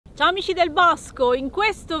Ciao amici del bosco, in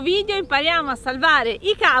questo video impariamo a salvare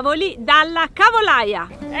i cavoli dalla cavolaia.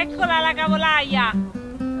 Eccola la cavolaia,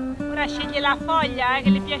 ora sceglie la foglia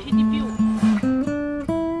che le piace di più.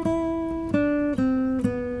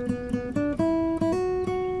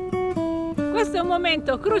 Questo è un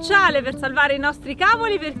momento cruciale per salvare i nostri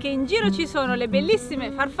cavoli perché in giro ci sono le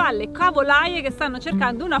bellissime farfalle cavolaie che stanno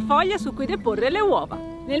cercando una foglia su cui deporre le uova.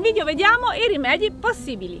 Nel video vediamo i rimedi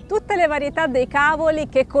possibili. Tutte le varietà dei cavoli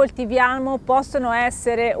che coltiviamo possono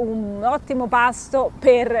essere un ottimo pasto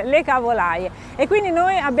per le cavolaie e quindi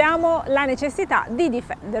noi abbiamo la necessità di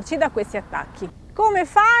difenderci da questi attacchi. Come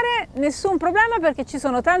fare? Nessun problema perché ci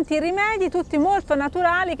sono tanti rimedi, tutti molto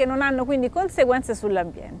naturali che non hanno quindi conseguenze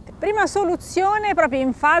sull'ambiente. Prima soluzione, proprio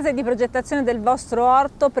in fase di progettazione del vostro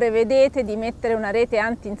orto, prevedete di mettere una rete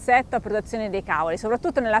anti-insetto a protezione dei cavoli.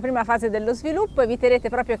 Soprattutto nella prima fase dello sviluppo eviterete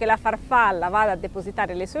proprio che la farfalla vada a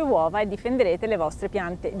depositare le sue uova e difenderete le vostre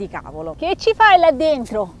piante di cavolo. Che ci fai là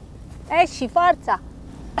dentro? Esci, forza!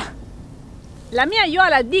 La mia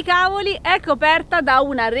aiuola di cavoli è coperta da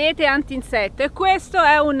una rete anti-insetto e questo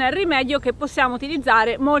è un rimedio che possiamo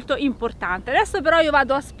utilizzare molto importante. Adesso però io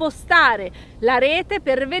vado a spostare la rete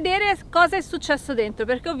per vedere cosa è successo dentro,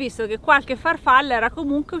 perché ho visto che qualche farfalla era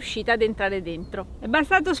comunque uscita ad entrare dentro. È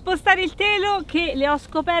bastato spostare il telo che le ho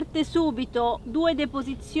scoperte subito due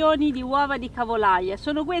deposizioni di uova di cavolaia.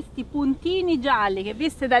 Sono questi puntini gialli che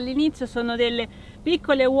viste dall'inizio sono delle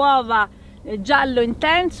piccole uova giallo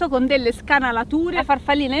intenso con delle scanalature. La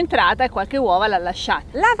farfallina è entrata e qualche uova l'ha lasciata.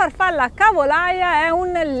 La farfalla cavolaia è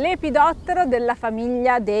un lepidottero della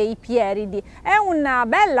famiglia dei pieridi. È una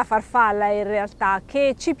bella farfalla in realtà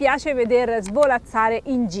che ci piace vedere svolazzare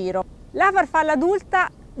in giro. La farfalla adulta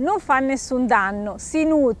non fa nessun danno, si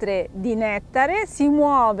nutre di nettare, si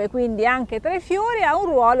muove quindi anche tra i fiori, ha un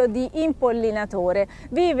ruolo di impollinatore,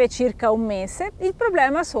 vive circa un mese. Il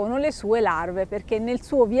problema sono le sue larve perché nel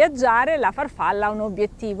suo viaggiare la farfalla ha un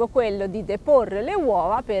obiettivo, quello di deporre le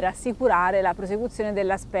uova per assicurare la prosecuzione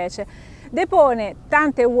della specie. Depone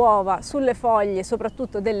tante uova sulle foglie,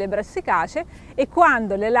 soprattutto delle brassicacee, e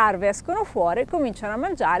quando le larve escono fuori cominciano a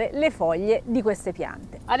mangiare le foglie di queste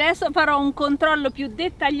piante. Adesso farò un controllo più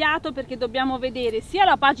dettagliato perché dobbiamo vedere sia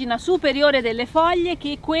la pagina superiore delle foglie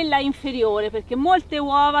che quella inferiore, perché molte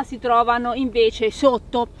uova si trovano invece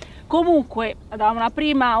sotto. Comunque, da una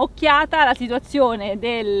prima occhiata, la situazione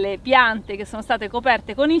delle piante che sono state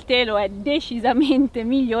coperte con il telo è decisamente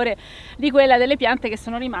migliore di quella delle piante che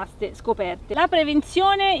sono rimaste scoperte. La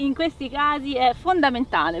prevenzione in questi casi è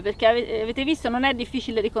fondamentale perché avete visto non è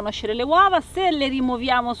difficile riconoscere le uova, se le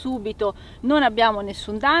rimuoviamo subito non abbiamo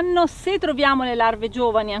nessun danno, se troviamo le larve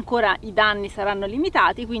giovani ancora i danni saranno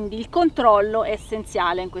limitati, quindi il controllo è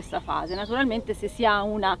essenziale in questa fase. Naturalmente se si ha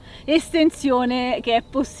una estensione che è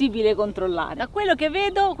possibile controllare. Da quello che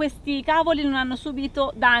vedo questi cavoli non hanno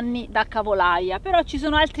subito danni da cavolaia, però ci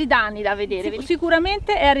sono altri danni da vedere.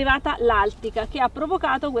 Sicuramente è arrivata l'altica che ha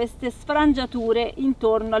provocato queste sfrangiature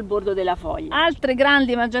intorno al bordo della foglia. Altre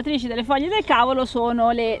grandi mangiatrici delle foglie del cavolo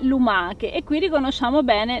sono le lumache e qui riconosciamo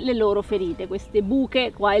bene le loro ferite. Queste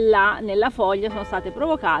buche qua e là nella foglia sono state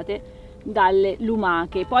provocate dalle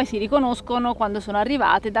lumache, poi si riconoscono quando sono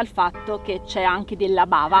arrivate dal fatto che c'è anche della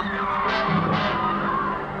bava.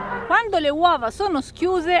 Quando le uova sono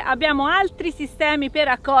schiuse abbiamo altri sistemi per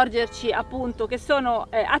accorgerci appunto che sono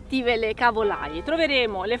attive le cavolaie.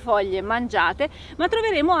 Troveremo le foglie mangiate, ma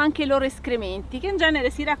troveremo anche i loro escrementi che in genere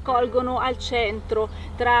si raccolgono al centro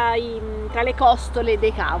tra le costole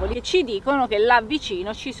dei cavoli e ci dicono che là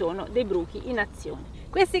vicino ci sono dei bruchi in azione.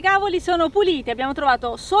 Questi cavoli sono puliti, abbiamo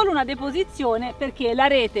trovato solo una deposizione perché la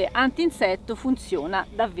rete anti-insetto funziona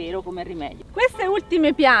davvero come rimedio. Queste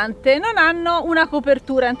ultime piante non hanno una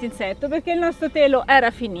copertura anti-insetto perché il nostro telo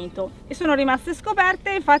era finito e sono rimaste scoperte,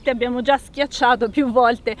 infatti abbiamo già schiacciato più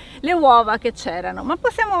volte le uova che c'erano, ma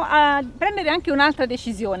possiamo prendere anche un'altra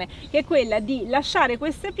decisione che è quella di lasciare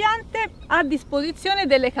queste piante a disposizione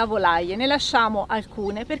delle cavolaie. Ne lasciamo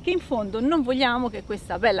alcune perché in fondo non vogliamo che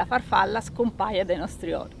questa bella farfalla scompaia dai nostri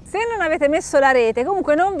orti. Se non avete messo la rete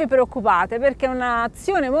comunque non vi preoccupate perché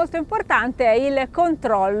un'azione molto importante è il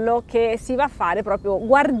controllo che si va a fare proprio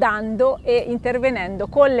guardando e intervenendo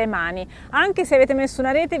con le mani. Anche se avete messo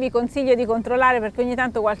una rete vi consiglio di controllare perché ogni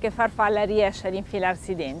tanto qualche farfalla riesce ad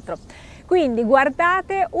infilarsi dentro. Quindi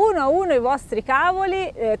guardate uno a uno i vostri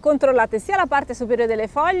cavoli, controllate sia la parte superiore delle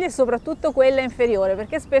foglie, soprattutto quella inferiore,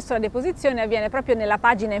 perché spesso la deposizione avviene proprio nella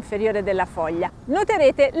pagina inferiore della foglia.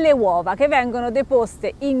 Noterete le uova che vengono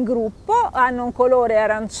deposte in gruppo, hanno un colore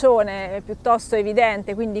arancione piuttosto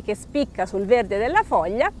evidente, quindi che spicca sul verde della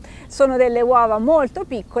foglia. Sono delle uova molto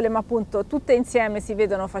piccole, ma appunto tutte insieme si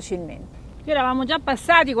vedono facilmente. Vi Qui eravamo già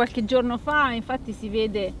passati qualche giorno fa, infatti si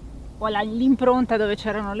vede l'impronta dove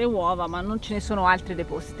c'erano le uova, ma non ce ne sono altre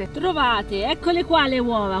deposte. Trovate, eccole qua le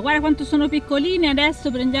uova, guarda quanto sono piccoline.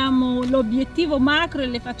 Adesso prendiamo l'obiettivo macro e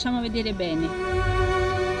le facciamo vedere bene.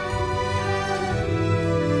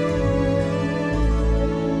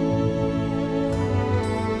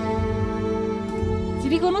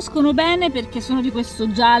 Riconoscono bene perché sono di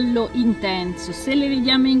questo giallo intenso. Se le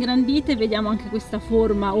vediamo ingrandite vediamo anche questa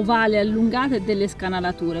forma ovale allungata e delle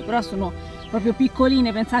scanalature, però sono proprio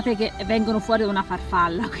piccoline, pensate che vengono fuori da una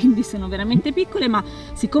farfalla, quindi sono veramente piccole, ma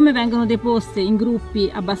siccome vengono deposte in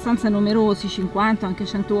gruppi abbastanza numerosi, 50 anche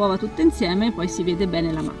 100 uova tutte insieme, poi si vede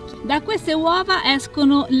bene la macchia. Da queste uova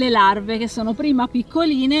escono le larve, che sono prima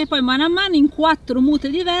piccoline, poi mano a mano in 4 mute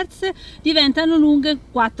diverse diventano lunghe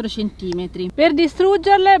 4 cm. Per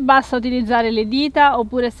distruggerle basta utilizzare le dita,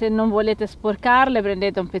 oppure se non volete sporcarle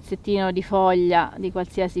prendete un pezzettino di foglia di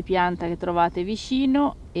qualsiasi pianta che trovate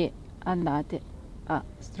vicino e andate a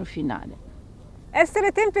strofinare.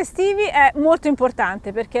 Essere tempestivi è molto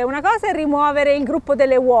importante, perché una cosa è rimuovere il gruppo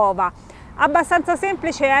delle uova. Abbastanza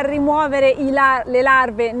semplice è rimuovere le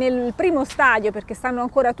larve nel primo stadio, perché stanno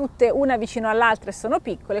ancora tutte una vicino all'altra e sono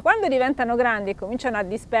piccole. Quando diventano grandi e cominciano a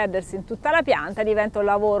disperdersi in tutta la pianta diventa un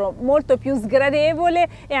lavoro molto più sgradevole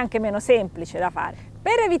e anche meno semplice da fare.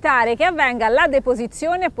 Per evitare che avvenga la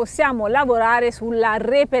deposizione possiamo lavorare sulla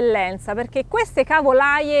repellenza, perché queste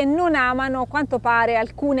cavolaie non amano, a quanto pare,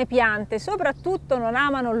 alcune piante, soprattutto non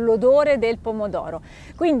amano l'odore del pomodoro.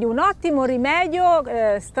 Quindi un ottimo rimedio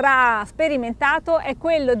sperimentato è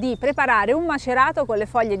quello di preparare un macerato con le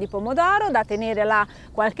foglie di pomodoro da tenere là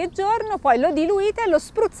qualche giorno, poi lo diluite e lo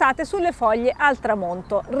spruzzate sulle foglie al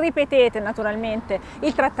tramonto. Ripetete naturalmente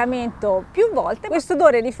il trattamento più volte. Questo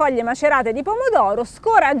odore di foglie macerate di pomodoro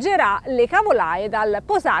scoraggerà le cavolaie dal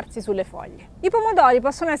posarsi sulle foglie. I pomodori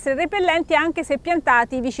possono essere repellenti anche se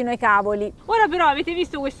piantati vicino ai cavoli. Ora però avete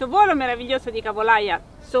visto questo volo meraviglioso di cavolaia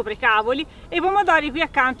sopra i cavoli e i pomodori qui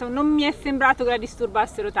accanto non mi è sembrato che la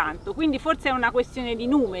disturbassero tanto, quindi forse è una questione di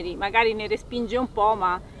numeri, magari ne respinge un po',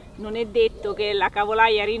 ma non è detto che la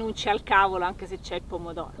cavolaia rinunci al cavolo anche se c'è il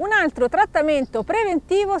pomodoro. Un altro trattamento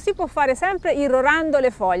preventivo si può fare sempre irrorando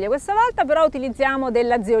le foglie. Questa volta però utilizziamo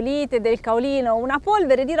della zeolite, del caolino, una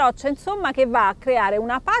polvere di roccia insomma che va a creare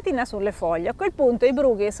una patina sulle foglie. A quel punto i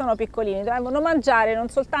bruchi, che sono piccolini, devono mangiare non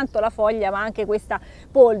soltanto la foglia ma anche questa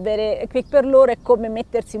polvere, che per loro è come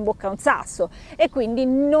mettersi in bocca un sasso, e quindi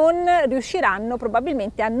non riusciranno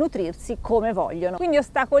probabilmente a nutrirsi come vogliono. Quindi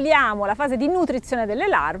ostacoliamo la fase di nutrizione delle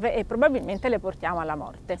larve e probabilmente le portiamo alla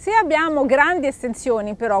morte. Se abbiamo grandi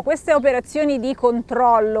estensioni però queste operazioni di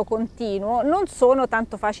controllo continuo non sono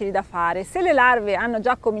tanto facili da fare. Se le larve hanno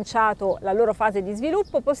già cominciato la loro fase di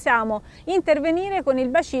sviluppo possiamo intervenire con il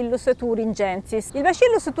Bacillus Thuringiensis. Il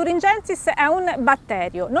Bacillus Thuringiensis è un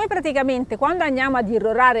batterio. Noi praticamente quando andiamo ad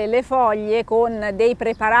irrorare le foglie con dei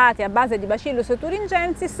preparati a base di Bacillus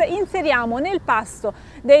Thuringiensis inseriamo nel pasto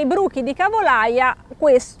dei bruchi di cavolaia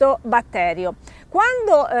questo batterio.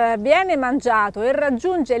 Quando viene mangiato e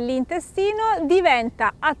raggiunge l'intestino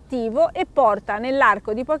diventa attivo e porta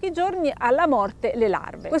nell'arco di pochi giorni alla morte le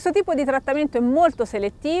larve. Questo tipo di trattamento è molto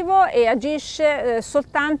selettivo e agisce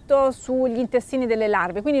soltanto sugli intestini delle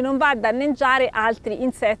larve, quindi non va a danneggiare altri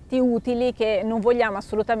insetti utili che non vogliamo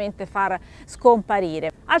assolutamente far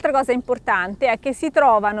scomparire. Altra cosa importante è che si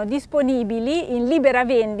trovano disponibili in libera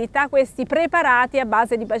vendita questi preparati a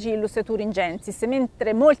base di Bacillus Thuringiensis,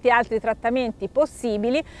 mentre molti altri trattamenti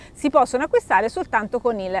possibili si possono acquistare soltanto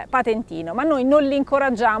con il patentino, ma noi non li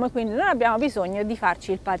incoraggiamo e quindi non abbiamo bisogno di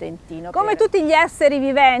farci il patentino. Come tutti gli esseri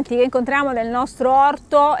viventi che incontriamo nel nostro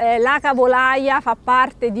orto, la cavolaia fa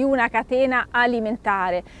parte di una catena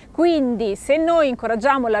alimentare, quindi se noi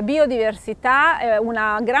incoraggiamo la biodiversità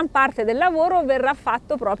una gran parte del lavoro verrà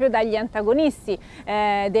fatto proprio dagli antagonisti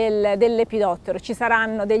dell'epidottero. Ci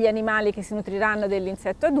saranno degli animali che si nutriranno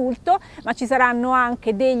dell'insetto adulto, ma ci saranno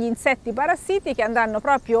anche degli insetti parassiti che andranno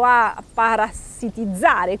proprio a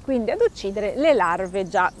parassitizzare, quindi ad uccidere le larve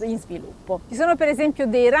già in sviluppo. Ci sono per esempio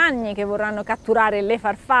dei ragni che vorranno catturare le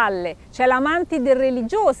farfalle, c'è la mantide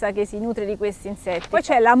religiosa che si nutre di questi insetti, poi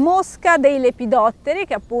c'è la mosca dei lepidotteri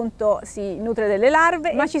che appunto si nutre delle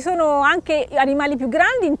larve, ma ci sono anche animali più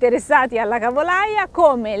grandi interessati alla cavolaia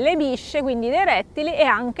come le bisce, quindi dei rettili, e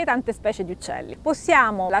anche tante specie di uccelli.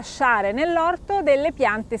 Possiamo lasciare nell'orto delle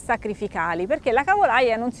piante sacrificali perché la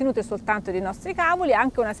cavolaia non si nutre soltanto dei nostri nostri cavoli,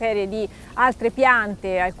 anche una serie di altre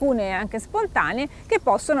piante, alcune anche spontanee, che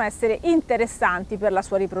possono essere interessanti per la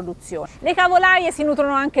sua riproduzione. Le cavolaie si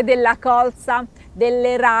nutrono anche della colza,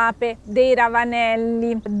 delle rape, dei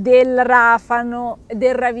ravanelli, del rafano,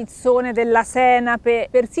 del ravizzone, della senape,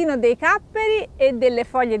 persino dei capperi e delle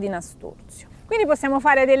foglie di nasturzio. Quindi possiamo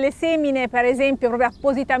fare delle semine, per esempio, proprio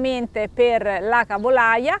appositamente per la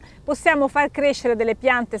cavolaia, possiamo far crescere delle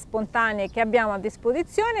piante spontanee che abbiamo a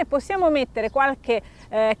disposizione, possiamo mettere qualche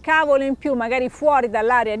cavolo in più magari fuori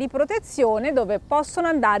dall'area di protezione dove possono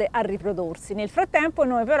andare a riprodursi. Nel frattempo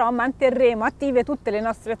noi però manterremo attive tutte le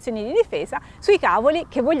nostre azioni di difesa sui cavoli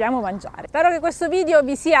che vogliamo mangiare. Spero che questo video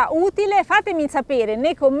vi sia utile, fatemi sapere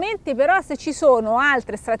nei commenti però se ci sono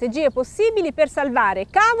altre strategie possibili per salvare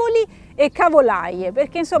cavoli e cavolaie,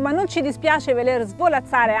 perché insomma non ci dispiace voler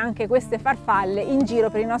svolazzare anche queste farfalle in giro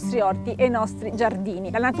per i nostri orti e i nostri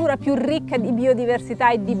giardini. La natura più ricca di biodiversità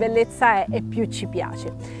e di bellezza è e più ci piace.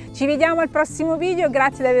 Ci vediamo al prossimo video,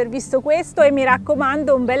 grazie di aver visto questo e mi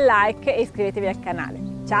raccomando un bel like e iscrivetevi al canale.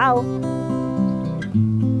 Ciao!